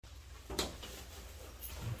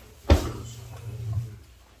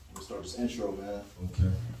Start this intro, man.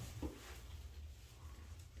 Okay.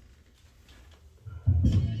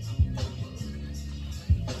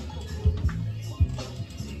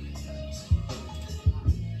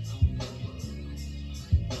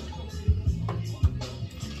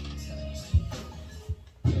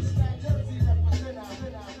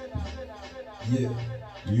 Yeah.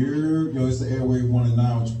 Yo, it's the Airwave 1 and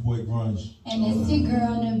 9 with your boy Grunge. And it's your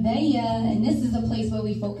girl Nevaeh, and this is a place where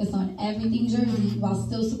we focus on everything Jersey while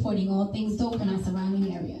still supporting all things dope in our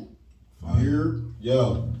surrounding area. Here,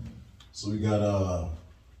 yo. So we got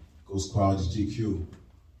GhosQualities.GQ.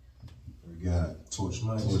 We got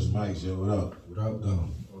TorchMics, yo, what up? What up, though?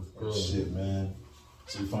 Shit, man.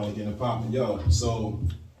 So we finally getting it popping. Yo, so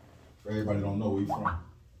for everybody don't know where you from.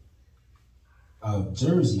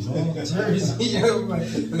 Jersey, man. Jersey. Yeah,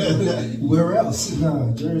 where else?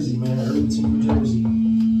 Nah, Jersey, man. Irvington, New Jersey. You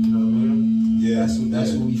know what I mean? Yeah,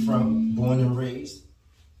 That's where we from. Born and raised.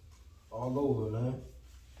 All over, man.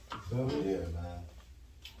 You feel me? Yeah, man.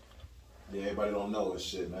 Yeah, everybody don't know this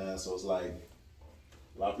shit, man. So it's like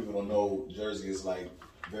a lot of people don't know Jersey is like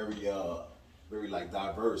very like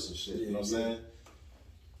diverse and shit. You know what I'm saying?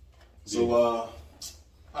 So all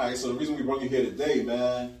right. So the reason we brought you here today,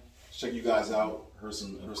 man. Check you guys out. Heard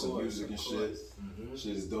some music and shit. Mm-hmm.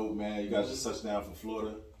 Shit is dope, man. You guys just touched down from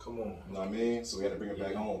Florida. Come on. You know what I mean? So we had to bring it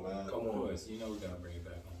back home, man. Come on. You know we gotta bring it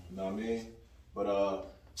back home. You know what I mean? But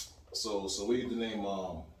so where you get the name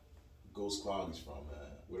GhosQualities from,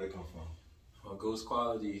 man? Where they come from? Well,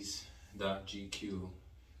 GhosQualities.GQ.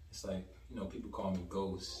 It's like, you know, people call me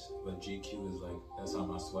Ghost, but GQ is like, that's how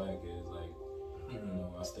my swag is. Like, you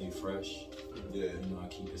know, I stay fresh. Yeah. You know, I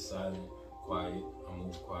keep it silent, quiet. I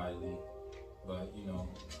move quietly. But, you know,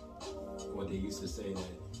 what they used to say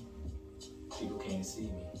that people can't see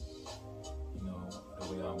me. You know, the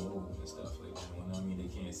way I move and stuff like that. When I mean they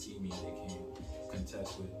can't see me, they can't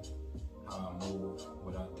contest with how I move,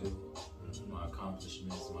 what I do, my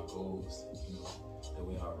accomplishments, my goals, you know, the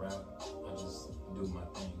way I rap. I just do my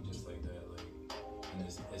thing just like that. Like, and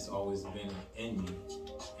it's always been in me,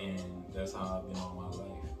 and that's how I've been all my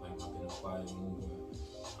life. Like, I've been a quiet mover.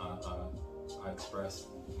 I express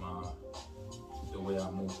the way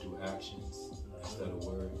I move through actions instead of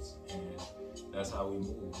words, and that's how we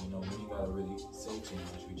move. You know, we ain't gotta really say too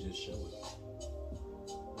much. We just show it.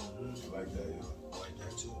 I like that, yo. I like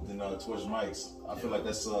that too. Then TorchMics, I feel like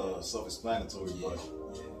that's self-explanatory, but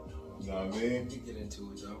you know what I mean? We get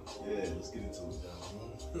into it, though. Yeah, let's get into it,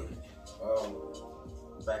 though.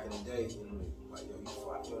 Back in the day, you know, like, yo, you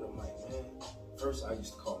fly on the mic, man. First, I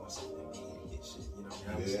used to call myself an idiot shit, you know what I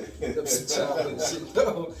mean? That was a child and shit,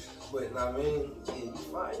 though. But, I mean, yeah, you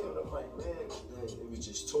fly on the mic, man. Then it was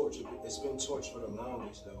just torch. It's been torch for the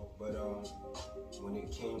longest, though. But when it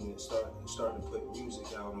came to starting to put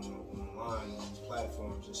music out online on these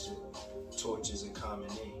platforms and shit, torch is a common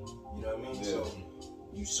name. You know what I mean? Yeah. So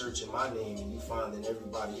you searching my name and you finding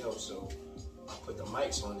everybody else. So I put the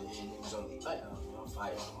mics on it, and it was only like, I'm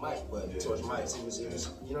fighting on the mic, but TorchMics, it was,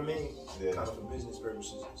 you know what I mean? Yeah. Kind of for business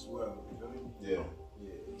purposes as well. You know what I mean? Yeah.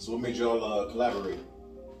 So what made y'all collaborate?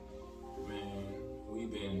 Man,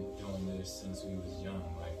 we've been doing this since we was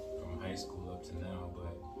young, like from high school up to now,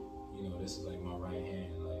 but you know, this is like my right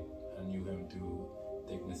hand. Like, I knew him through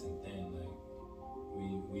thickness and thin. Like,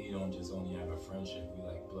 we don't just only have a friendship, we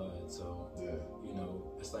like blood. So, you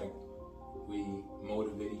know, it's like we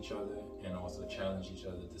motivate each other and also challenge each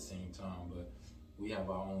other at the same time. But we have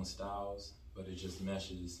our own styles, but it just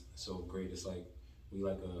meshes so great. It's like we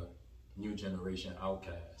like a new generation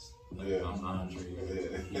outcast. Like, I'm Andre,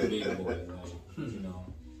 you big boy, like, you know.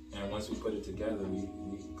 And once we put it together, we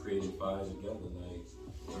created fire together. Like,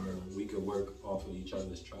 you know, we could work off of each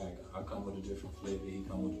other's track. I come with a different flavor, he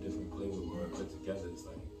come with a different flavor. We're put together. It's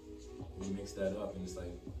like we mix that up, and it's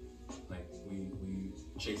like we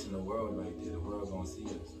chasing the world right there. The world gonna see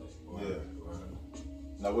us. Like,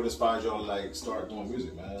 Now, what inspired y'all to like start doing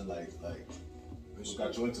music, man? Like, what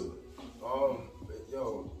got you into it?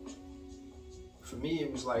 Yo, for me,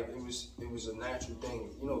 it was like it was a natural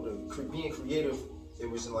thing. You know, being creative, it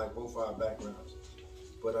was in like both our backgrounds.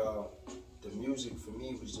 But the music for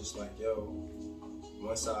me was just like, yo,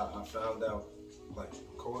 once I found out, like,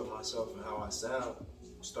 recording myself and how I sound,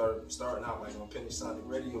 starting out like on Pentasonic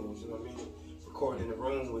radios, you know what I mean? Recording in the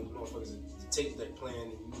room with motherfuckers, the tape deck playing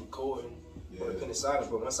and you recording on the Pentasonic.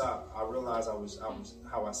 But once I realized I was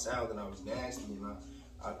how I sounded, and I was nasty, and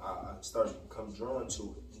I started to become drawn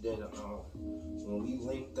to it. And then when we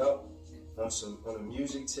linked up on a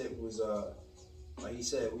music tip, was like he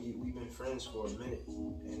said, we've been friends for a minute,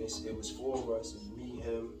 and it was four of us, and me,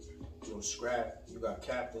 him, Scrap, you got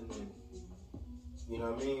Captain, and You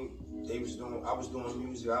know what I mean? I was doing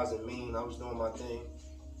music. I was in Maine. I was doing my thing.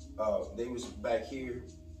 They was back here,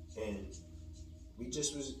 and we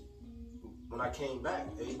just was. When I came back,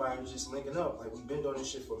 everybody was just linking up. Like, we've been doing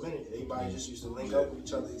this shit for a minute. Everybody just used to link up with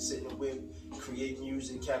each other, sit in the whip, create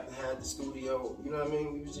music. Captain had the studio. You know what I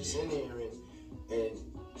mean? We was just in there, and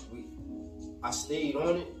I stayed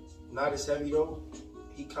on it. Not as heavy though.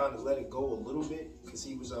 He kind of let it go a little bit because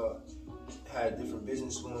he was had different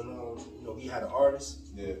business going on. You know, he had an artist,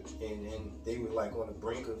 and they were like on the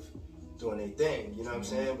brink of doing their thing. You know what I'm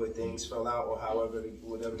saying? But things fell out, or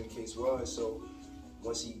whatever the case was. So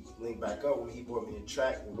once he linked back up, when he brought me a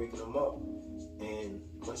track and waking him up, and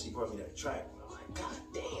once he brought me that track, I'm like, God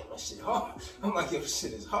damn, that shit hard. I'm like, yo, this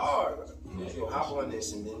shit is hard. Yo, hop on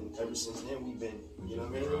this, and then ever since then we've been, you know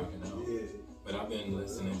what I mean? Rocking out. Yeah. But I've been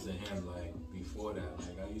listening to him like before that.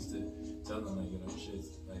 Like, I used to tell him, like, you know,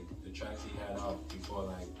 shit's like the tracks he had out before,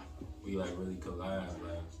 like, we like really collab,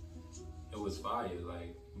 like, it was fire,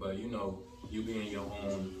 like. But you know, you be in your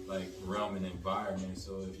own like realm and environment.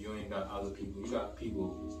 So if you ain't got other people, you got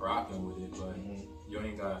people rocking with it, but you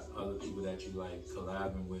ain't got other people that you like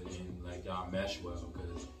collabing with and like y'all mesh well,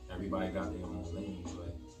 because everybody got their own lane.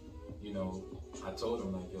 But you know, I told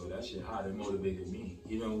him like, yo, that shit hot. It motivated me.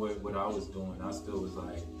 Even with what I was doing, I still was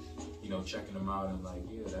like, you know, checking him out and like,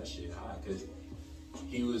 yeah, that shit hot, because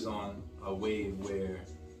he was on a wave where,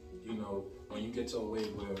 you know, when you get to a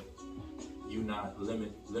wave where you're not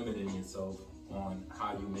limiting yourself on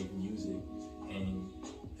how you make music, and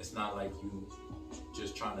it's not like you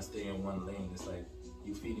just trying to stay in one lane. It's like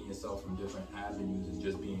you feeding yourself from different avenues and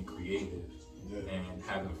just being creative and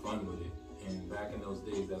having fun with it. And back in those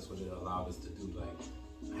days, that's what it allowed us to do,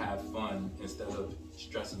 like have fun instead of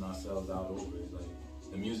stressing ourselves out over it.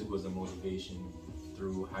 Like, the music was a motivation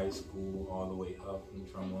through high school all the way up, and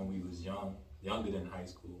from when we was younger than high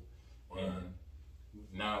school. And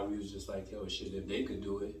now we was just like, yo, shit, if they could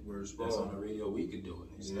do it, that's on the radio, we could do it.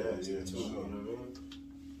 Yeah, sure. You know what I mean?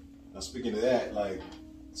 Now, speaking of that, like,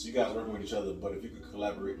 so you guys working with each other, but if you could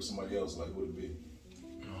collaborate with somebody else, like, what would it be?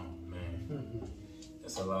 Oh, man.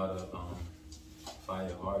 There's a lot of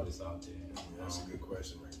fire artists out there. That's a good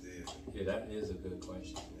question right there. Yeah, that is a good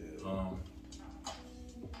question. Yeah.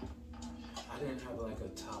 I didn't have like a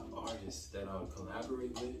top artist that I would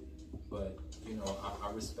collaborate with, but you know,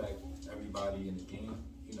 I respect everybody in the game.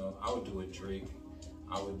 You know, I would do a Drake.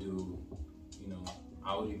 I would do, you know,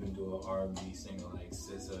 I would even do an R&B singer like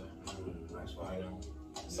SZA. Nice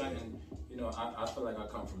Something, you know, I feel like I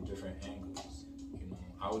come from different angles. You know,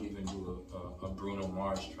 I would even do a Bruno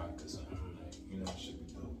Mars track or something. Like, you know, should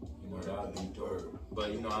be dope. You know, that would be dope.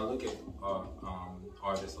 But you know, I look at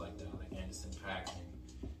artists like that, like Anderson .Paak, and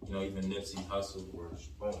you know, even Nipsey Hussle.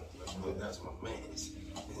 That's my man.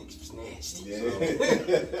 He's nasty.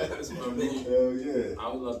 Yeah. That's my man. Hell yeah.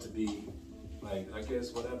 I would love to be, like, I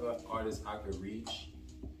guess whatever artist I could reach,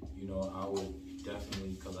 you know, I would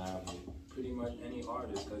definitely collab with pretty much any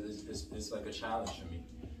artist, because it's like a challenge for me.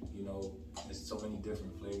 You know, there's so many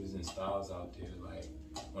different flavors and styles out there. Like,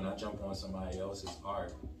 when I jump on somebody else's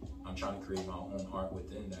art, I'm trying to create my own art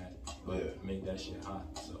within that, but make that shit hot.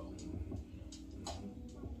 So,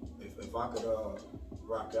 if I could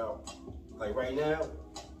rock out, like right now,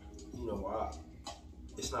 you know,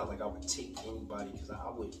 it's not like I would take anybody, because I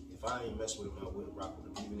would, if I ain't mess with him, I wouldn't rock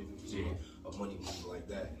with him, even if it was a money movie like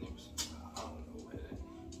that. And it was, I don't know, man.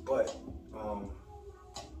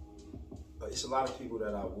 But it's a lot of people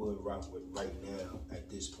that I would rock with right now at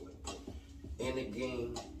this point. But in the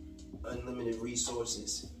game, unlimited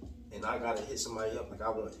resources, and I gotta hit somebody up. Like, I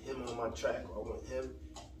want him on my track, or I want him.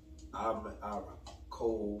 I rock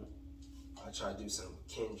Cole. I try to do something with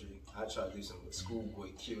Kendrick. I try to do something with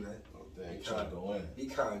Schoolboy Q. He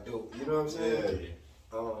kind of dope. You know what I'm saying?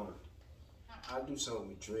 Yeah. I do something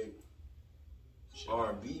with Drake.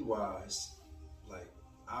 R&B wise, like,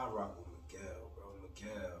 I rock with Miguel, bro.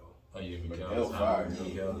 Miguel. Oh yeah, Miguel's hot.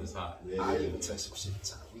 Miguel is hot. Yeah, I even touch some shit with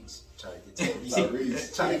Tyrese. Try to get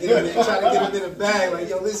Tyrese. try to get him in the bag. Like,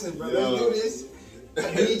 yo, listen, bro, let's do this.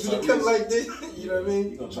 I need you to come like this. You know what I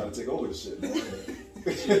mean? You gonna try to take over the shit, man.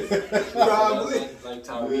 Probably. Like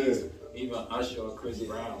Tyrese, even Usher or Chris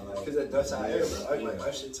Brown. Because that's how I am, bro. Like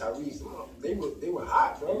Usher, Tyrese, they were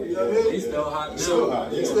hot, bro. You know what I mean? He's still hot now.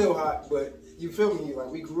 He's still hot, but you feel me? Like,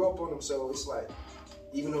 we grew up on them, so it's like,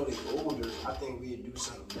 even though they're older, I think we'd do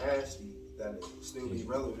something nasty that'd still be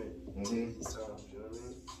relevant to these times. You know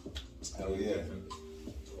what I mean? Hell yeah.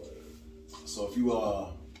 So if you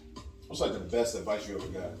what's like the best advice you ever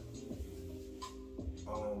got?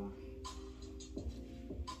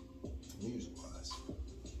 Music wise,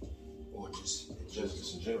 or just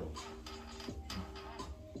in general.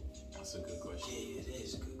 That's a good question. Yeah, it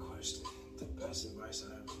best advice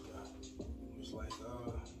I ever got was like,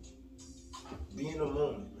 be in the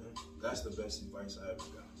moment, man. That's the best advice I ever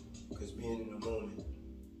got. Because being in the moment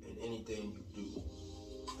in anything you do,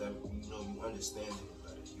 that you understand it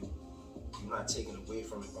better. You're not taken away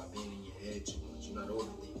from it by being in your head too much. You're not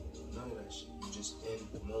overthinking it. None of that shit. You're just in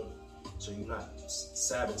the moment. So you're not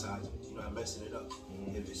sabotaging it. You're not messing it up.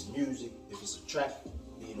 Mm-hmm. If it's music, if it's a track,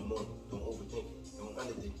 be in the moment. Don't overthink it. Don't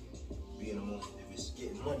underthink it. Be in the moment. If it's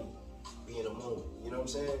getting money, be in the moment. You know what I'm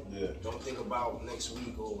saying? Yeah. Don't think about next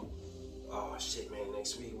week or, oh shit, man,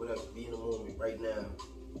 next week, whatever. Be in the moment right now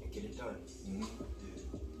and get it done. Mm-hmm.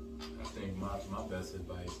 I think my best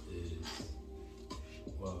advice is,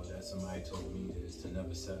 well, that somebody told me is to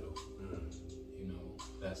never settle. You know,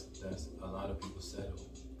 that's a lot of people settle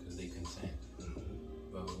because they content.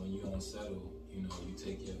 But when you don't settle, you know, you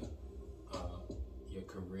take your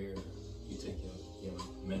career, you take your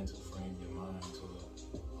mental frame, your mind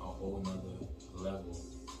to a whole nother level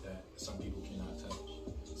that some people cannot touch.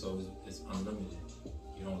 So it's unlimited.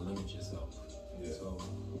 You don't limit yourself. Yeah. So,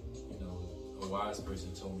 you know, a wise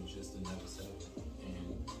person told me just to never settle.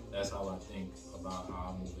 And that's how I think about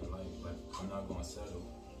how I move in life. Like, I'm not going to settle.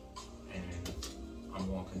 And I'm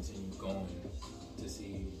going to continue going to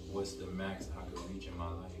see what's the max I could reach in my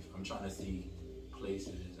life. I'm trying to see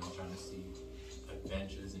places. I'm trying to see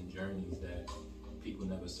adventures and journeys that people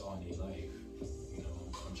never saw in their life. You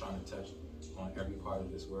know, I'm trying to touch on every part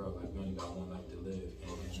of this world. Like, we only got one life to live.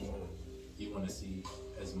 And you want to see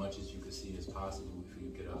as much as you could see as possible if you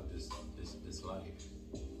get out this life,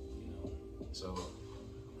 you know. So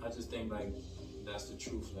I just think like that's the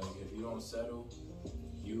truth. Like if you don't settle,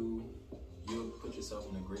 you'll put yourself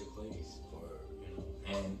in a great place, you know.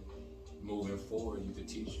 And moving forward, you could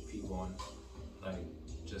teach people on like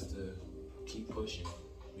just to keep pushing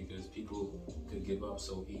because people could give up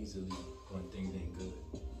so easily when things ain't good.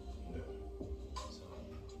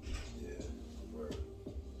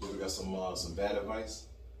 We got some bad advice.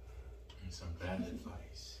 Some bad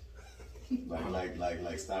advice.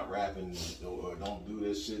 like stop rapping or don't do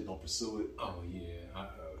this shit. Don't pursue it. Oh yeah,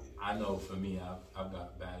 I know. For me, I've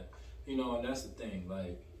got bad. You know, and that's the thing.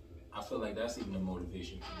 Like, I feel like that's even a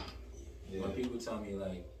motivation for me. Yeah. When people tell me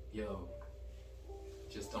like, "Yo,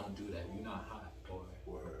 just don't do that. You're not hot, or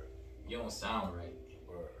you don't sound right."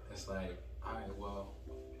 It's like, all right, well,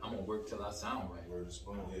 I'm gonna work till I sound right.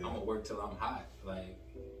 I'm gonna work till I'm hot. Like.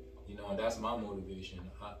 You know, and that's my motivation.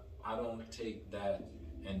 I don't take that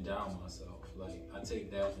and down myself. Like, I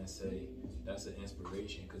take that and say, that's an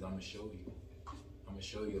inspiration because I'm going to show you. I'm going to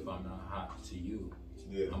show you if I'm not hot to you.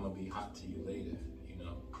 Yeah. I'm going to be hot to you later, you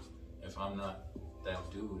know. If I'm not that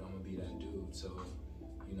dude, I'm going to be that dude. So,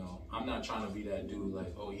 you know, I'm not trying to be that dude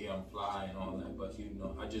like, oh yeah, I'm fly and all that. But, you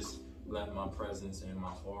know, I just let my presence and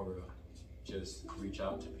my aura just reach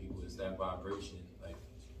out to people. It's that vibration. Like,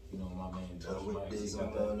 you know, my man TorchMics,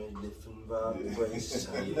 got that different vibrations.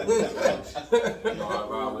 You know, I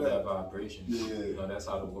ride with that vibration. Yeah. You know, that's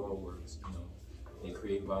how the world works. You know, they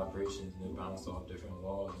create vibrations and they bounce off different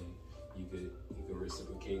walls, and you could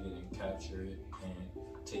reciprocate it and capture it and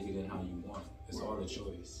take it in how you want. It's all a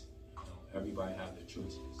choice. You know, everybody have their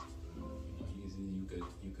choices. You know, usually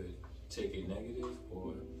you could take it negative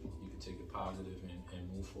or you could take it positive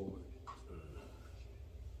and move forward.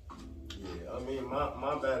 Yeah, I mean,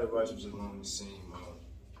 my bad advice was along the same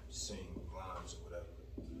lines or whatever.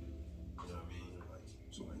 You know what I mean? Like,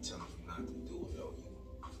 somebody telling you not to do it, yo,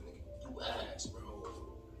 you ass, bro.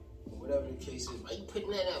 Or whatever the case is, why you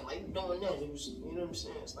putting that out? Why you doing that? It was, you know what I'm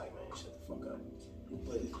saying? It's like, man, shut the fuck up.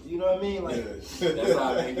 But, you know what I mean? Like, that's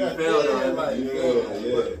how I make you feel, though. Like,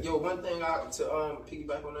 yeah. But, yo, one thing to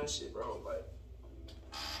piggyback on that shit, bro, like,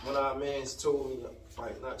 one of our mans told me,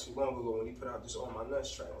 like, not too long ago when he put out this On My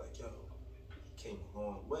Nuts track, like, yo, came a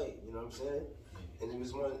long way, you know what I'm saying? And it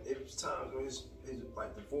was times where his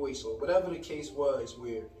like the voice or whatever the case was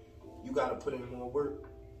where you gotta put in more work.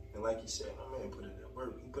 And like he said, my man put in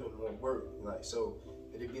work, he put in more work. Like, so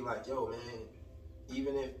it'd be like, yo man,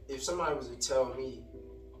 even if somebody was to tell me,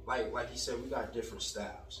 like he said, we got different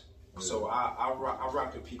styles. Mm-hmm. So I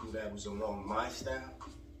rock with people that was along my style,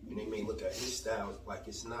 and they may look at his style like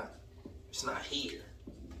it's not here,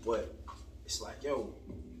 but it's like, yo,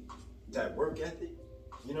 that work ethic,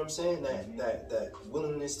 you know what I'm saying? That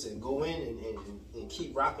willingness to go in and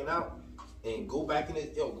keep rocking out and go back in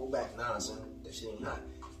it. Yo, go back, nah, son, that shit ain't hot.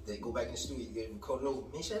 They go back in the studio, get him coded over.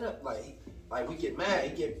 Man, shut up. Like we get mad.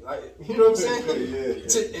 He get like, you know what I'm saying?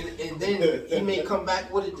 Yeah. And then he may come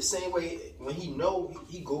back with it the same way when he know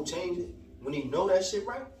he go change it. When he know that shit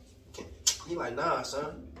right, he like, nah,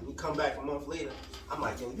 son. When he come back a month later, I'm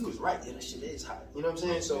like, yo, you was right. Yeah, that shit is hot. You know what I'm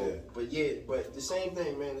saying? So, but the same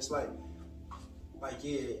thing, man. It's like, like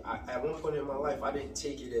at one point in my life, I didn't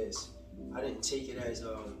take it as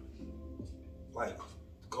like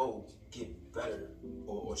go get better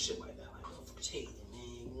or shit like that. Like, oh, fuck hate, man,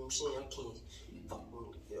 you know what I'm saying? I can't fuck,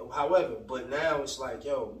 you know. However, but now it's like,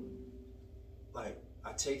 yo, like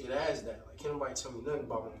I take it as that. Like, can't nobody tell me nothing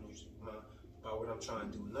about my music, about what I'm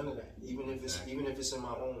trying to do. None of that. Even if it's in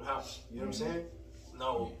my own house. You know what I'm saying?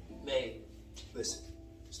 No, man. Listen,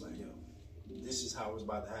 it's like, yo, this is how it's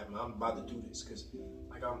about to happen. I'm about to do this because,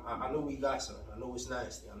 like, I know we got something. I know it's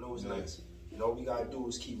nasty. I know it's nice. And all we gotta do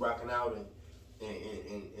is keep rocking out and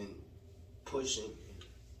pushing.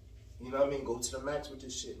 You know what I mean? Go to the max with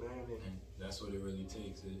this shit, man. And that's what it really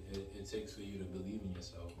takes. It takes for you to believe in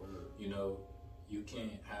yourself. Word. You know, you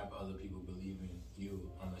can't have other people believe in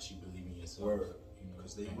you unless you believe in yourself. Word. You know,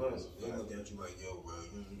 because they look at you like, yo, bro,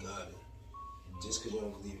 you got it. Just because you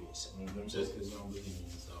don't believe in yourself. You know what I'm saying? Just because you don't believe in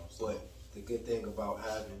yourself. So. But the good thing about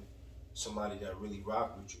having somebody that really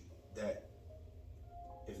rock with you, that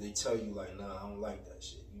if they tell you like, nah, I don't like that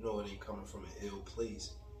shit, you know it ain't coming from an ill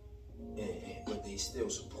place, but they still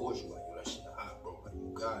support you, like, yo, that shit hot, bro, like,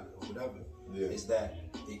 you got it, or whatever. Yeah. Is that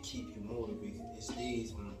they keep you motivated. It's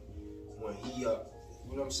days when he up,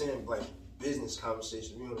 you know what I'm saying, like business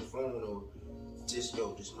conversation, we on the phone, or just,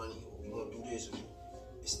 yo, this money, we gonna do this, or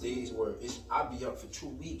it's days where I'll be up for 2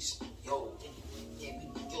 weeks. Yo,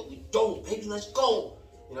 we dope, baby, let's go.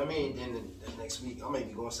 You know what I mean? Then the next week, I may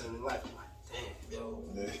be going something like, damn, yo.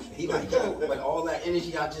 He like, yo, like all that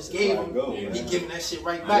energy I just gave him, he giving that shit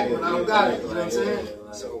right back when I don't got it. You know what I'm saying?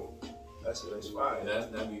 So that's fire.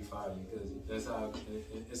 That'd be fire because that's how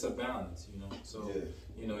it's a balance, you know. So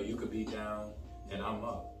you know, you could be down and I'm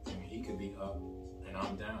up. I mean, he could be up and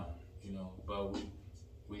I'm down, you know. But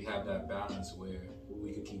we have that balance where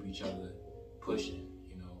we could keep each other pushing,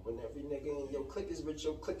 you know. When every nigga in your clique is rich,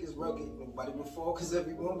 your clique is rugged. Nobody will fall because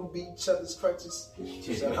everyone will beat each other's crutches.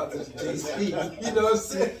 Shout out to JC. You know what I'm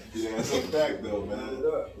saying? Yeah, that's a fact though, man.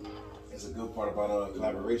 That's a good part about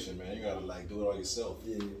collaboration, man. You gotta like do it all yourself.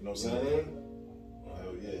 Yeah. You know what I'm saying?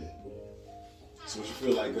 Hell yeah. So what you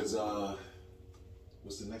feel like is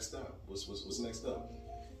what's the next step? What's next up?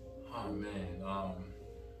 Oh man,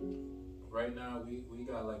 right now we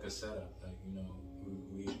got like a setup, like, you know,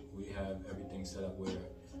 we have everything set up where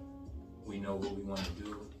we know what we want to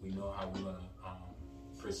do, we know how we want to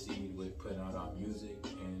proceed with putting out our music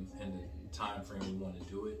and the time frame we want to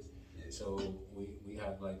do it. So we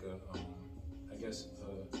have like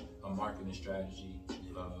a marketing strategy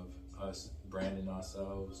of us branding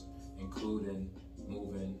ourselves, including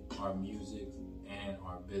moving our music and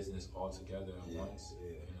our business all together at once.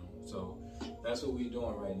 You know, so that's what we're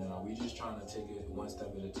doing right now. We're just trying to take it one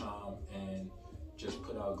step at a time and just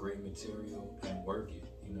put out great material and work it.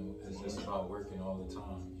 You know, it's just about working all the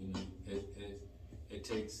time. You know, it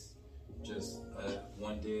takes just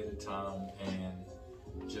one day at a time and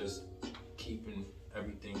just keeping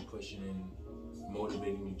everything pushing and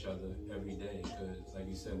motivating each other every day. Because, like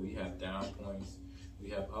you said, we have down points, we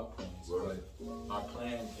have up points, but our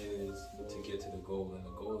plan is to get to the goal, and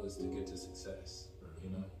the goal is to get to success. You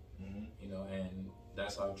know, you know, and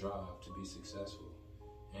that's our drive, to be successful,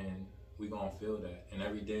 and we gonna feel that. And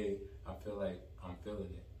every day, I feel like I'm feeling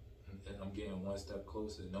it. And I'm getting one step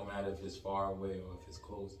closer. No matter if it's far away or if it's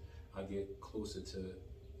close, I get closer to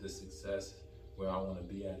the success where I want to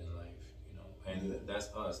be at in life. You know, and that's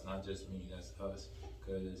us, not just me. That's us.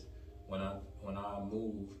 Because when I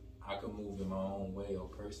move, I can move in my own way or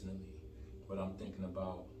personally, but I'm thinking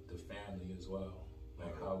about the family as well,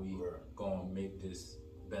 like how we gonna make this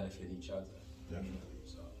benefit each other. Definitely.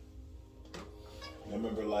 So I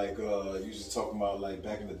remember like you just talking about like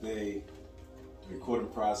back in the day, the recording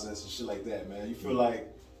process and shit like that, man. You feel like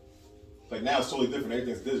now it's totally different.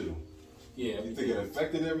 Everything's digital. Yeah. You think it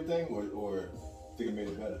affected everything, or think it made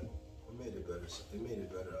it better? It made it better. It made it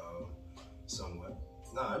better, somewhat.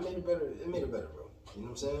 Nah, it made it better. It made it better, bro. You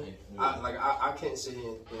know what I'm saying? Yeah. I can't sit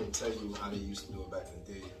here and tell you how they used to do it back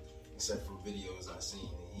in the day, except from videos I seen.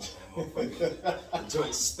 The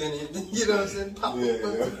joint spinning, you know what I'm saying? Pop, you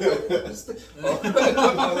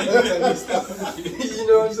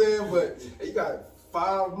know what I'm saying? But you got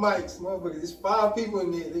 5 mics, motherfucker. There's 5 people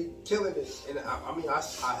in there. They killing it. And I mean, I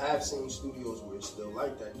have seen studios where it's still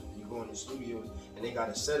like that. You go in the studios and they got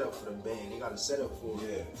a setup for the band. They got a setup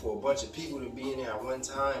for a bunch of people to be in there at one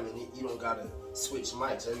time, and you don't gotta switch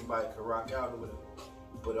mics. Everybody can rock out or whatever.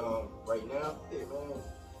 But right now,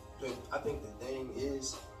 man, I think the thing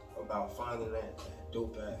is about finding that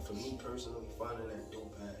dope ass, for me personally, finding that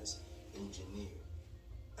dope ass engineer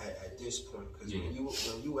at this point. Because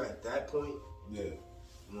when you at that point, when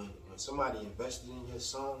somebody invested in your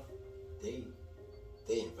song, they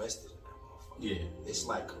invested in that motherfucker. Yeah. It's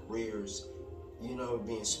like careers, you know,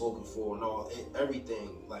 being spoken for and all,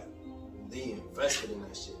 everything. Like, they invested in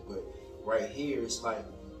that shit. But right here, it's like,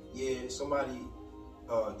 yeah, somebody,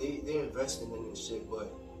 they invested in this shit,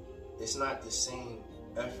 but it's not the same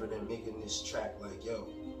effort in making this track. Like, yo,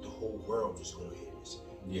 the whole world is gonna hear this,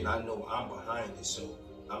 and I know I'm behind it, so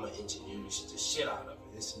I'm gonna engineer the shit out of it.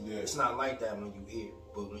 It's not like that when you hear,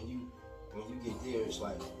 but when you get there, it's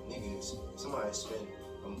like, niggas, somebody spent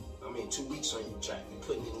 2 weeks on your track and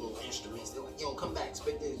putting in little instruments. They're like, yo, come back,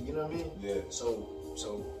 spit this. You know what I mean? Yeah.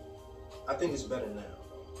 So I think it's better now.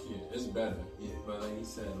 Yeah, it's better. Yeah. But like you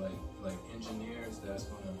said, like engineers, that's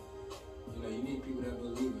gonna, you know, you need people that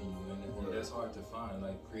believe in you, and that's hard to find.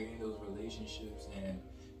 Like, creating those relationships and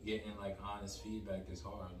getting like honest feedback is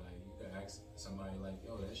hard. Like, you can ask somebody like,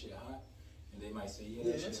 yo, that shit hot? And they might say,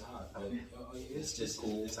 yeah, that shit's hot. But it's just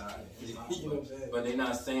cool. It's hot. It's hot. You know what I'm saying? But they're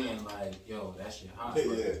not saying like, yo, that shit hot.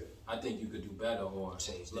 But I think you could do better, or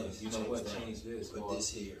change look, this. You know what? Change this. Put or, this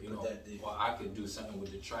here. You put know, that there. or I could do something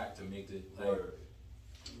with the track to make it like.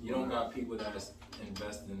 You don't got people that's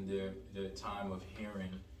investing their time of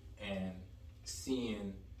hearing and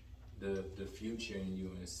seeing the future in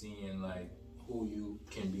you, and seeing like who you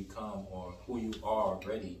can become or who you are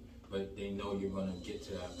already, but they know you're gonna get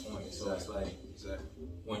to that point. So it's like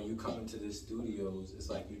when you come into the studios, it's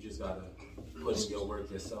like you just gotta put in your work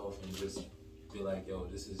yourself and just be like, yo,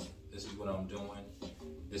 this is what I'm doing,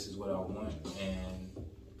 this is what I want, and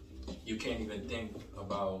you can't even think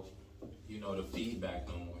about, you know, the feedback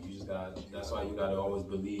no more. You just that's why you gotta always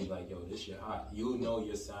believe, like, yo, this shit hot. You know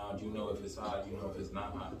your sound, you know if it's hot, you know if it's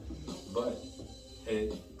not hot. But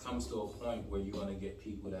it comes to a point where you're gonna get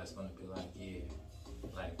people that's gonna be like, yeah,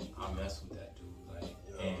 like, I mess with that dude, like,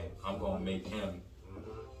 and I'm gonna make him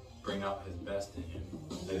bring out his best in him.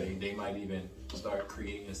 And they might even start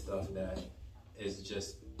creating stuff that is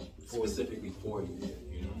just specifically for you,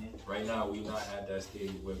 you know? Right now, we not at that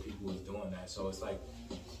stage where people is doing that, so it's like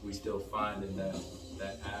we still finding that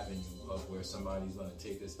avenue of where somebody's gonna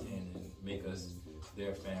take us in and make us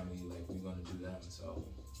their family, like we're gonna do them. So,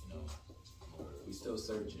 you know, we still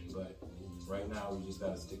searching, but right now we just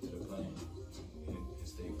gotta stick to the plan and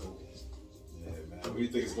stay focused. Yeah, man. What do you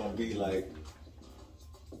think it's gonna be like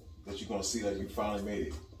that you're gonna see that you finally made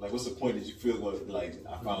it? Like, what's the point that you feel like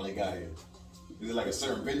I finally got here? Is it like a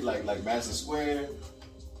certain bit, like Madison Square?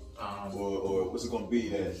 Or what's it gonna be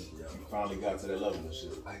that you finally got to that level and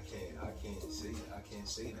shit? I can't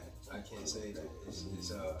say that. It's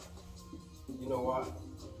you know what?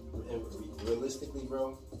 And realistically,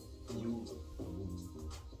 bro,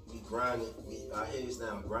 we grinding. Our heads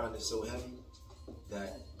down, grinding so heavy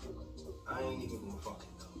that I ain't even gonna fucking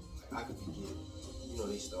know. Like, I could be getting, you know,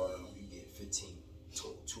 they start off, you get 15,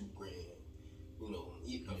 2 grand. You know,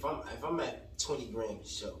 if I'm at 20 grand a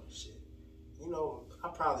show and shit, you know, I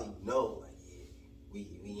probably know, like, yeah, we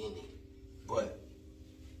in it. But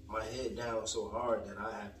my head down so hard that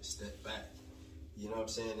I have to step back, you know what I'm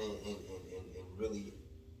saying, and really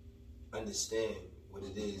understand what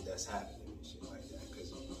it is that's happening and shit like that.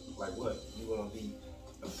 Because, like, what? You gonna be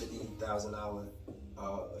a $50,000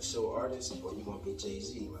 a show artist, or you gonna be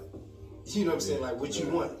Jay-Z? Like, you know what I'm saying? Like, what you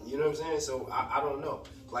want? You know what I'm saying? So I don't know.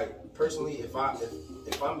 Like, personally, if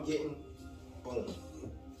I'm getting, boom,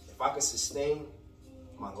 if I can sustain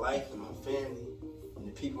my life and my family and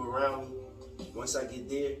the people around me, once I get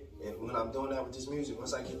there, and when I'm doing that with this music,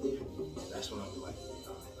 once I get there, that's when I'll be like,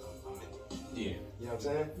 I'm in. Yeah. You know what I'm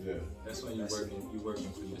saying? Yeah. That's when you're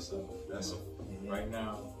working for yourself. That's it. Right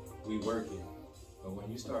now, we working. But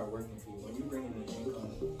when you start working when you bring in the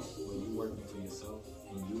income, when you working for yourself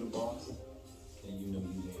and you the boss, then you know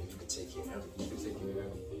you can take care of everything. You can take care of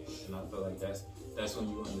everything. And I feel like that's when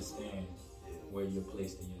you understand where you're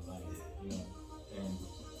placed in your life. You know, and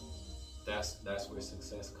that's where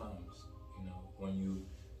success comes. You know, when you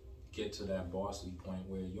get to that bossly point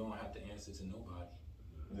where you don't have to answer to nobody.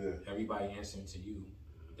 Yeah. Everybody answering to you.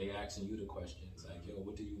 They asking you the questions like, yo,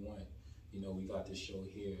 what do you want? You know, we got this show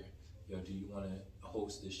here. Yo, do you want to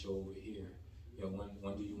host this show over here? Yo,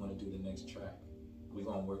 when do you want to do the next track? We're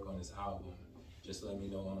gonna work on this album. Just let me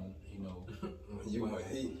know on, you know. when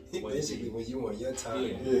you want your time.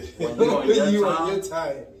 Yeah. When you want your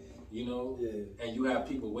time. You know, yeah. And you have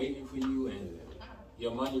people waiting for you, and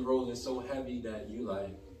your money rolling so heavy that you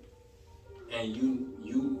like, and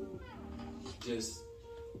you just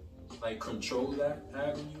like control that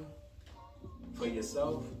avenue for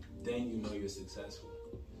yourself. Then you know you're successful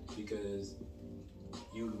because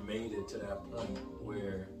you made it to that point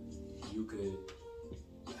where you could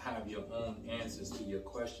have your own answers to your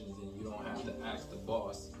questions, and you don't have to ask the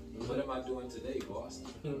boss, "What am I doing today, boss?"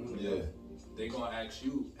 Yeah. they gonna ask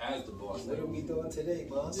you as the boss. What are we doing today,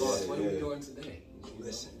 boss? Boss, what are we doing today?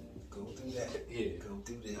 Listen, go through that. Yeah. Go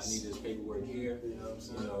through this. I need this paperwork here. You know what I'm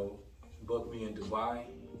saying? You know, book me in Dubai.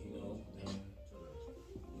 You know, and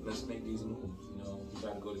let's make these moves. You know, we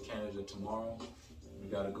gotta go to Canada tomorrow. We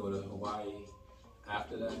gotta go to Hawaii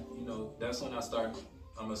after that. You know, that's when I'm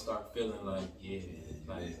gonna start feeling like,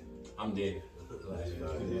 I'm there. Like,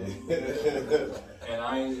 and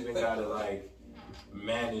I ain't even gotta like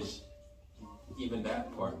manage even that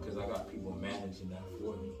part because I got people managing that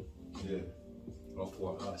for me. Yeah. Or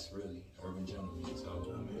for us, really, urban gentlemen.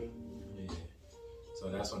 So, yeah. So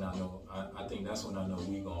that's when I know. I think that's when I know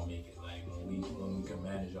we gonna make it. Like when we can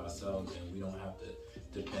manage ourselves and we don't have to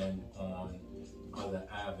depend on other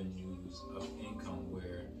avenues of income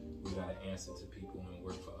where we gotta answer to people and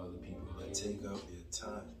work for other people. Like take up your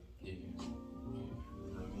time. Yeah. You know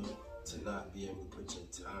what I mean? To not be able to put your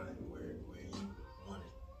time where you want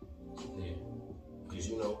it. Yeah. Because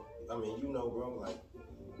you know, bro, like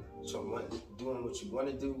doing what you want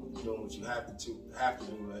to do, doing what you have to do, that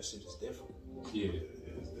shit is different. Yeah.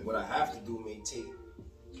 What I have to do may take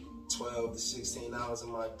 12 to 16 hours of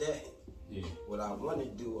my day. Yeah. What I want to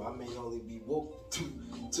do, I may only be woke to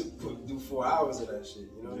do 4 hours of that shit.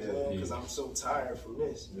 You know what I'm saying? Because I'm so tired from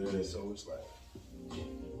this. Yeah. So it's like. Yeah.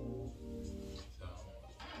 So.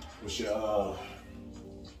 What's your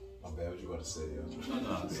my bad, what you about to say, yo?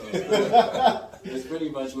 No. So it's pretty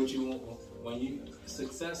much what you want.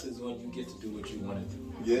 Success is when you get to do what you want to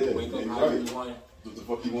do. Yeah. Wake up how you want. What the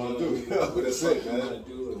fuck you want to do? That's it, man. If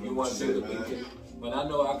you want to do it, but I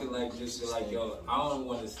know I can like just like, yo, I don't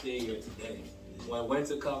want to stay here today. When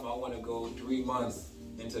winter comes, I want to go 3 months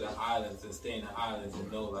into the islands and stay in the islands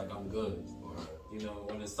and know like I'm good. You know,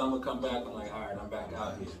 when the summer come back, I'm like, all right, I'm back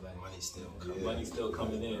out here. Like money's still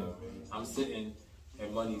coming in. I'm sitting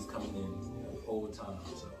and money's coming in the whole time.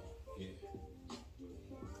 So yeah.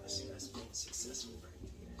 That's being successful right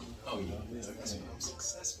there. Oh yeah. That's when I'm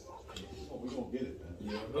successful. Yeah. Oh, we gonna get it, man.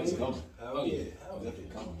 Yeah. It's coming. Oh yeah. It's definitely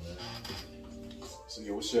coming, man. So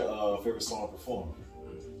yeah, what's your favorite song to perform?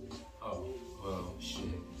 Oh, well, shit.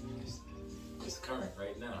 It's current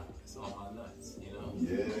right now. It's on my nuts, you know?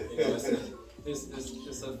 Yeah. You know,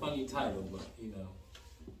 it's a funny title, but, you know,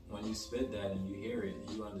 when you spit that and you hear it,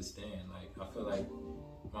 you understand. Like, I feel like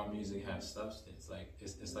my music has substance. Like,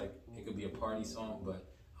 it's like, it could be a party song, but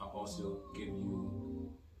I also give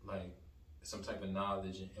you, like, some type of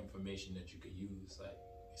knowledge and information that you could use. Like,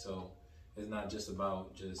 so it's not just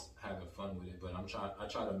about just having fun with it, but I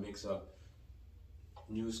try to mix up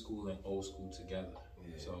new school and old school together.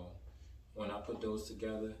 Yeah. So when I put those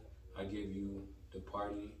together, I give you the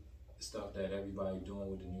party stuff that everybody doing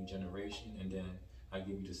with the new generation, and then I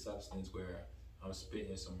give you the substance where I'm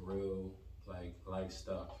spitting some real like life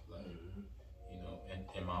stuff, like you know, and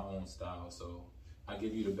in my own style. So I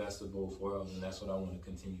give you the best of both worlds, and that's what I want to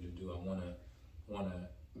continue to do. I want to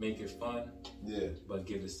make it fun, but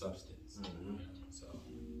give it substance. You know, so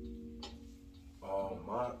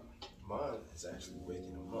mine is actually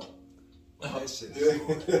waking them up. That shit is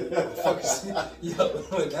yo,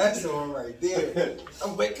 that's the one right there.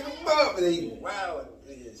 I'm waking them up, and they wow.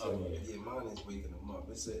 Yeah, mine is waking them up.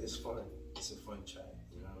 It's fun. It's a fun track.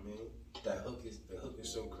 You know what I mean? The hook is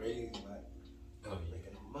so crazy. Like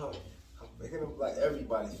waking them up. I'm waking them like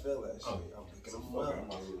everybody feel that shit. I'm waking them up.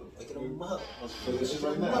 Waking them up. Play this shit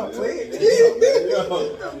right now. Play it.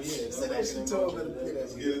 Say that shit to him.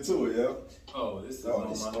 Let's get into it, yo. Oh, this is on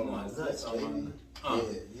my nuts, baby.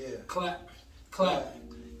 Yeah. Clap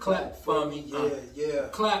for me. Yeah.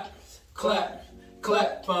 Clap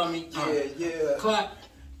for me. Yeah. Clap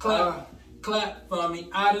for me.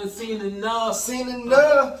 I done seen enough.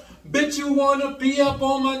 Bitch, you wanna be up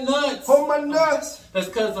on my nuts? On my nuts. That's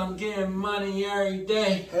cause I'm getting money every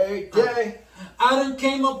day. Every day. I done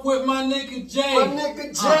came up with my nigga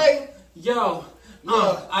Jay. Yo.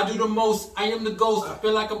 I do the most, I am the ghost, I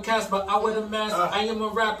feel like I'm Casper, I wear the mask, I am a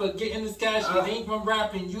rapper, getting this cash, it ain't from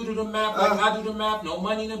rapping, you do the math like I do the math, no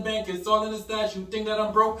money in the bank, it's all in the stash, you think that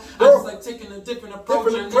I'm broke, I just like taking a different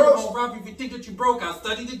approach, I never gon' rob you if you think that you broke, I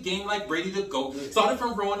study the game like Brady the GOAT, started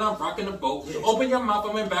from rowing, I'm rocking the boat, open your mouth,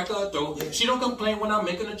 I'm in back of the throat, she don't complain when I'm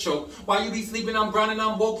making a choke, while you be sleeping, I'm grinding,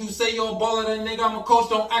 I'm woke, you say you're a baller, then nigga, I'm a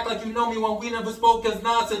coach, don't act like you know me when we never spoke, cause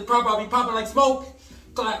now I said prop, I be popping like smoke,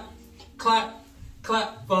 clap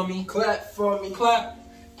for me. Clap for me. Clap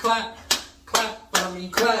for me. Clap for me.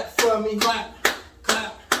 Clap for me.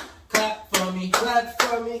 Clap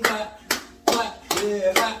for me.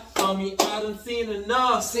 Yeah. Clap for me. I done seen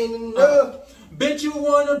enough. Bitch, you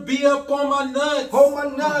wanna be up on my nuts? On my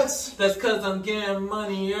nuts. That's cause I'm getting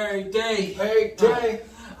money every day. Every day.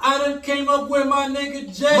 I done came up with my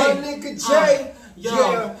nigga Jay. My nigga Jay. Yo,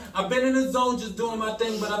 Yeah. I've been in the zone just doing my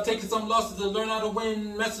thing, but I've taken some losses to learn how to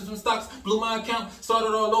win. Messed with some stocks, blew my account, started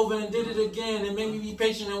all over and did it again. It made me be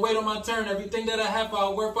patient and wait on my turn. Everything that I have, I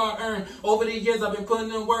work, I earn. Over the years, I've been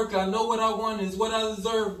putting in work. I know what I want is what I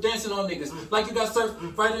deserve. Dancing on niggas like you got surf,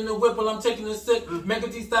 right in the whip while I'm taking a sip.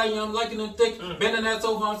 Megati stallion, I'm liking them thick. Bending that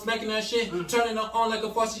over, I'm smacking that shit. Turning her on like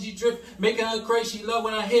a faucet, she drip. Making her crazy, she love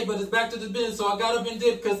when I hit, but it's back to the business. So I got up and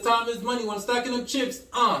dip, cause time is money when I'm stacking them chips.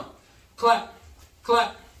 Clap,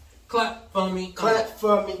 clap. Clap for me. Clap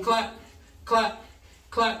for me. Clap, clap,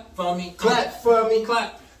 clap for me. Clap for me.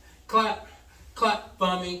 Clap, clap, clap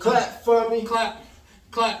for me. Clap for me. Clap,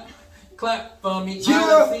 clap, clap for me. Yeah. I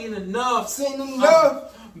done seen enough. Seen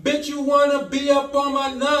enough. Bitch, you wanna be up on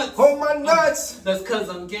my nuts? On my nuts. That's cause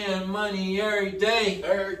I'm getting money every day.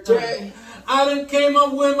 Every day. I done came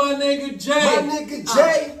up with my nigga Jay. My nigga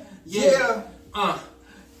Jay. Yeah.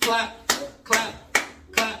 Clap, clap,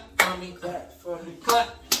 clap for me. Clap for me. Clap,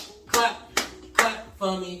 clap, clap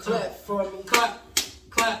for me. Clap for me. Clap,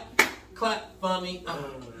 clap, clap for me.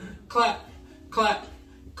 Clap, clap,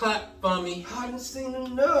 clap for me. I done seen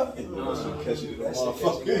enough. You know, shit catch you, that That shit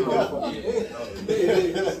motherfucker. catch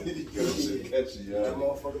You know, shit catch you, That yo.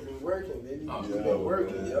 motherfucker been working, baby. Oh, You yeah, been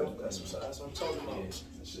working, man. yo. That's what I'm talking about.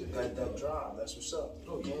 That shit, Got that drive. That's what's up.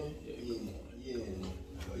 Oh, yeah. Yeah.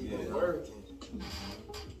 Oh, You yeah. been working.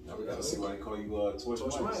 Now we gotta see why they call you TorchMics.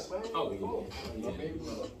 TorchMics, man. Oh, Come on. yeah. Okay,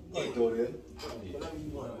 like throw it in. Whenever you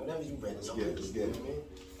want. Whenever you ready. Let's get it, let's get it.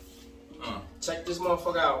 Check this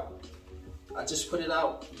motherfucker out. I just put it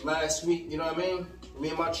out last week. You know what I mean? Me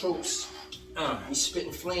and my troops. We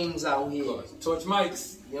spitting flames out here.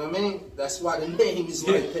 TorchMics. You know what I mean? That's why the name is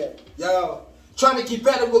like that. Yo, trying to keep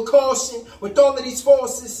better with caution with all of these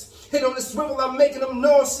forces. Hit on the swivel, I'm making them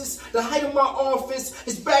nauseous. The height of my office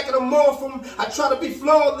is backing them off them. I try to be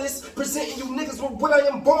flawless, presenting you niggas with what I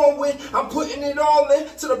am born with. I'm putting it all in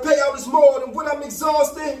till the payout is more than what I'm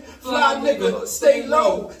exhausted. Fly nigga, stay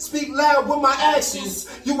low, speak loud with my actions.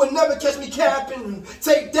 You will never catch me capping.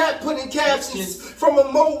 Take that, put in captions from a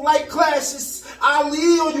mode like clashes. Ali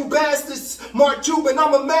on you bastards. Mark Cuban,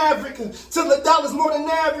 I'm a maverick. Till the dollar's more than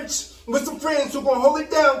average. With some friends who gon' hold it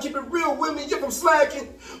down, keep it real with me if I'm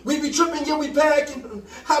slacking. We be tripping, yeah, we packing.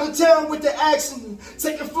 Out of town with the action.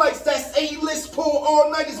 Taking flights, that's A-list, pull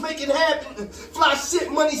all niggas, make it happen. Fly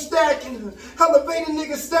shit, money stacking. Elevating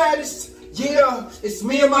nigga status. Yeah, it's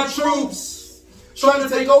me and my troops. Trying to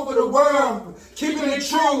take over the world. Keeping it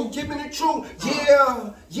true, keeping it true.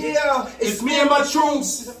 Yeah, it's me and my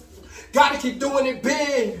troops. Gotta keep doing it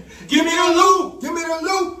big. Give me the loot, give me the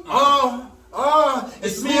loot.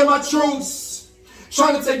 It's me and my troops.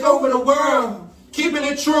 Trying to take over the world. Keeping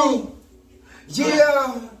it true.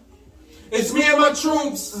 Yeah, it's me and my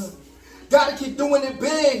troops. Gotta keep doing it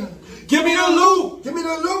big. Give me the loot, give me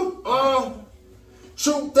the loot.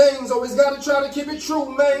 True things, always gotta try to keep it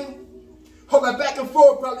true, man. Hold that back and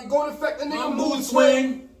forth, probably gonna affect the nigga mood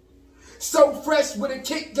swing. So fresh with a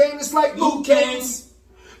kick game, it's like Luke Kings.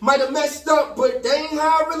 Might have messed up, but they ain't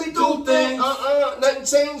how I really do things. Nothing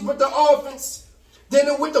changed but the offense.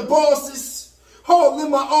 Dinner with the bosses. All in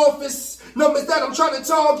my office. Numbers that I'm trying to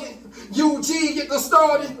target. UG get the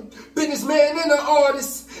started. Businessman and an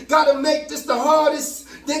artist. Gotta make this the hardest.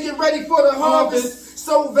 Then get ready for the harvest.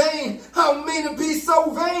 So vain, I don't mean to be so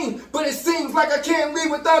vain, but it seems like I can't leave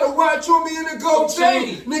without a watch on me in a gold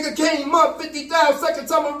chain. Nigga came up 50,000 second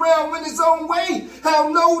time around went his own way.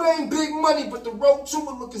 Hell no, they ain't big money, but the road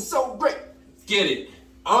trooper looking so great. Get it.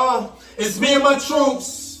 It's me and my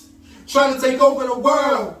troops, trying to take over the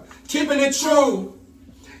world, keeping it true.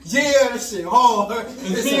 Yeah, that shit hard.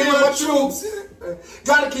 It's me and my troops,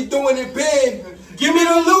 gotta keep doing it big. Give me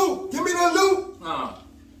the loot, give me the loot.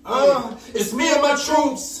 It's me and my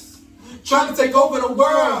troops, trying to take over the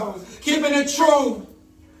world, keeping it true.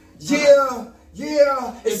 Yeah,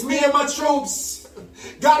 it's me and my troops,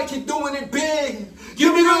 gotta keep doing it big.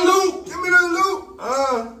 Give me the loot, give me the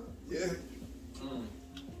loot.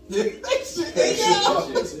 Yeah, that shit, hey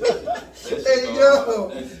yo,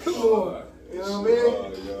 come on, you know what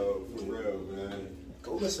I mean? Yo, for real, man.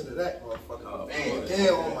 Go listen to that motherfucker. Man,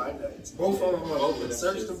 Damn, oh my God. Both of them, Both of them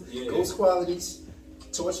search them, shits, yeah. Ghost Qualities,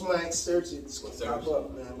 TorchMics, search it, it's gonna Search pop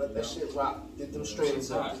up, man. Let that shit rock. Get them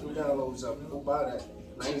streams up, get them downloads up. Go buy that.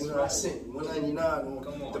 99 cents, $1.99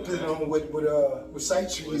 Come on, depending man. on what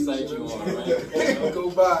site you use. site you on, right?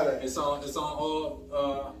 Go buy that. It's on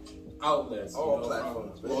all outlets. All you know,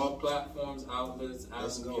 platforms, from man. all platforms, outlets,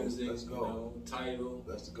 Let's Apple go, Music, let's go. you know, Tidal,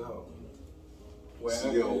 Let's go.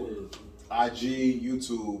 wherever Yo. it is. IG,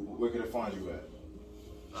 YouTube, where can they find you at?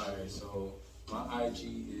 Alright, so My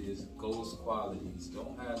IG is Ghost Qualities.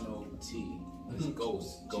 Don't have no T. It's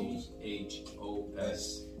Ghost.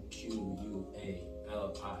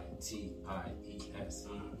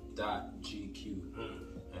 GhosQualities.GQ.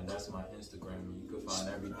 And that's my Instagram. And you can find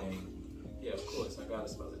everything. Yeah, of course. I gotta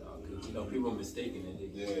spell it out because people are mistaking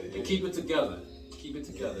it. And keep it together. Keep it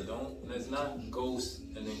together. Don't. It's not ghost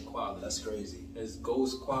and then quality. That's crazy. It's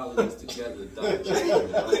Ghost Qualities together.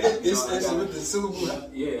 It's with the syllable.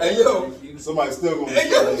 Yeah. Hey yo, Somebody's still gonna.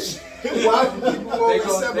 hey yo. Why do people always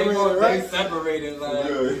separate, right? They separated. Like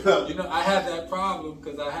I had that problem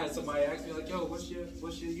because I had somebody ask me like, "Yo, what's your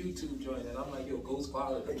YouTube joint?" And I'm like, "Yo, Ghost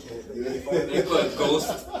Quality." They put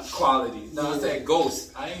Ghost Quality. No, I said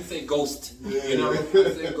Ghost. I ain't say Ghost. I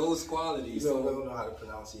said Ghost Quality. You don't know how to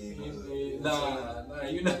pronounce it. Nah,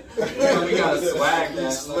 we gotta swag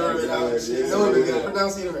that. Slur it out. No, you gotta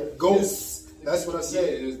pronounce it right. Ghost. That's what I said.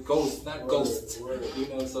 Yeah, it's Ghost, not Ghost.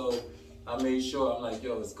 So I made sure, I'm like,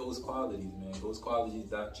 yo, it's Ghost Qualities, man.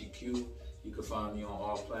 GhosQualities.GQ. You can find me on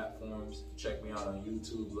all platforms. Check me out on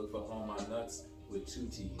YouTube. Look for On My Nuts with 2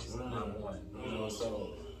 T's, not one.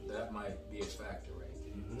 So that might be a factor right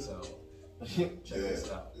there. So check us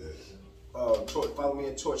out. Follow me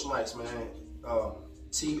at TorchMics, man.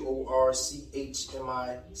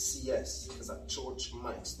 TorchMics, because I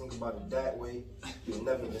TorchMics. Think about it that way. You'll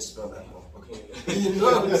never misspell that motherfucker. You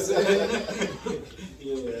know what I'm saying?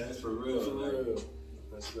 Yeah, that's for real. For real.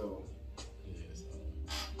 Let's go.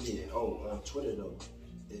 Yeah. On Twitter though.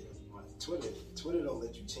 My Twitter don't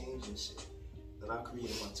let you change and shit. And I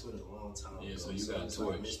created my Twitter a long time ago. Yeah, so you got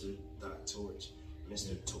Torch. Like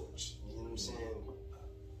Mr. Torch. You know what I'm saying?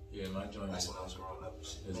 Yeah, my joint. That's when I was growing up.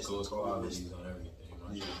 There's Ghost Qualities on everything.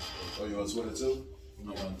 Yeah. Oh, you on Twitter too? I'm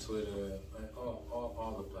on Twitter,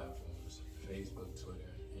 all the platforms, Facebook,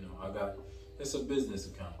 Twitter. It's a business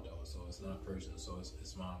account though, so it's not personal. So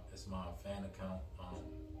it's my fan account,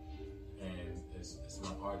 and it's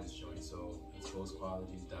my artist joint. So it's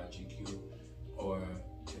GhosQualities.GQ, or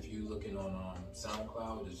if you looking on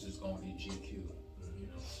SoundCloud, it's just gonna be GQ.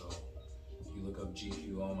 So you look up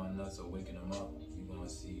GQ On My Nuts or Waking Them Up, you're gonna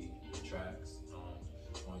see the tracks.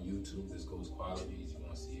 On YouTube, there's Ghost Qualities. You're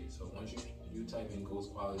gonna see it. So once you type in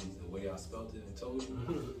Ghost Qualities the way I spelled it and told you,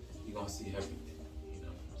 you're gonna see everything.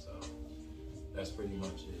 So that's pretty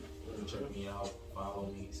much it. Check me out, follow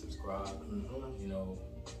me, subscribe.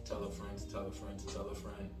 Tell a friend to tell a friend to tell a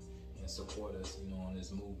friend, and support us. On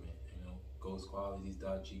this movement.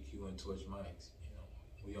 GhosQualities.GQ and TorchMics.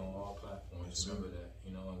 We on all platforms. Remember that.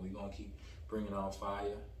 And we gonna keep bringing out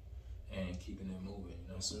fire and keeping it moving.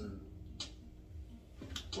 Yes, sir.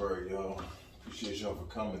 Word, yo. Appreciate y'all for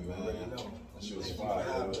coming, man. That shit was fire.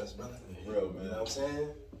 Real, man. You know what I'm saying?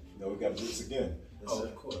 We got to do this again.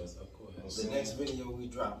 Of course. The next video we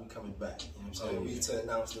drop, we coming back. You know what I'm saying? We need to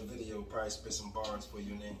announce the video, probably spit some bars for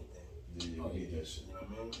you and anything. Yeah, we need that shit. You know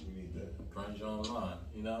what I mean? We need that. Grunge Online,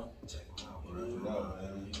 Check them out, bro.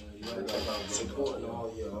 Supporting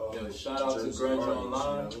all your shout out to Grunge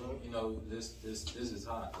Online. This is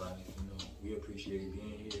hot. We appreciate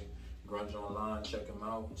being here. Grunge Online, check them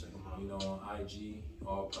out. On IG,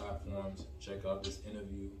 all platforms. Check out this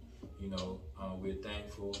interview. We're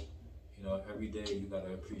thankful. Every day you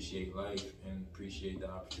gotta appreciate life and appreciate the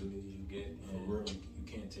opportunities you get, and you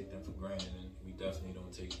can't take them for granted. And we definitely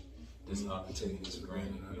don't take this opportunity for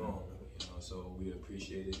granted. So we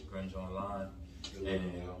appreciate it, Grunge Online, and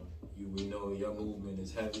we know your movement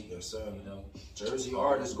is heavy. Yes, sir. Jersey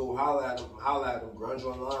artists, go holla at them. Grunge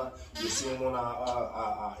Online. You see them on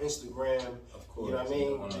our Instagram. Of course. You know what I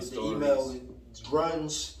mean? The email is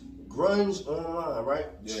grunge online, right?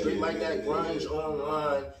 Straight like that. Grunge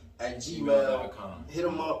online at gmail.com. Hit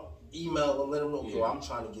them up, email them, let them know. Yo, I'm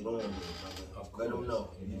trying to get on there, brother. Let them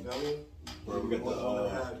know. You feel me?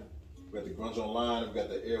 We got the Grunge Online, we got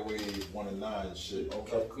the Airwave 1 and 9 shit.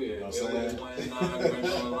 Okay, clear. You know what I'm saying? 1 and 9,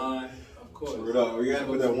 Grunge Online. Of course. We gotta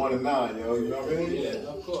put that 1 and 9, yo. You know what I mean? Yeah,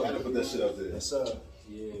 of course. Gotta put that shit up there. Yes, sir.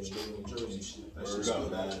 Yeah. Straight New Jersey shit. That's Word just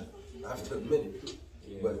up, man. I have to admit it.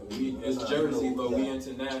 Yeah, but it's Jersey, but we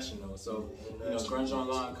international. So, Grunge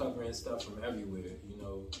Online covering stuff from everywhere,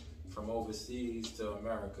 from overseas to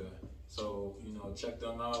America. So, check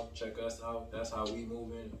them out, check us out. That's how we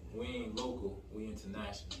moving. We ain't local, we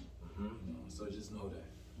international. So just know that.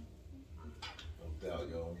 No doubt,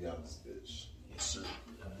 yo. We out this bitch. Yes, sir.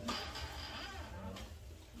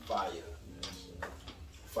 Fire.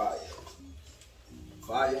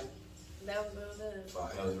 That was real good.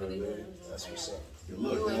 Fire. That was really good. That's what's up. Good You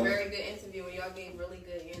luck, was a man. very good interview and y'all gave really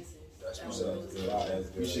good answers. That's That what's was up. really good. Fire.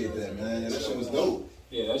 Appreciate that, man. That shit was dope.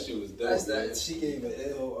 Yeah, that shit was dope. That's man. that. She gave an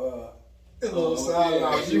L. Oh, side yeah.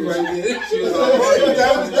 out. She right there. She was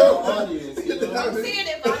That was dope. audience. I'm saying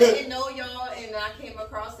if I didn't know y'all and I came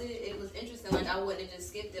across it, it was interesting. Like I wouldn't have just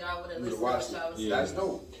skipped it. I would have listened to what y'all was saying. That's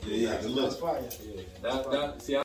dope. Yeah, That's fire. Yeah, see,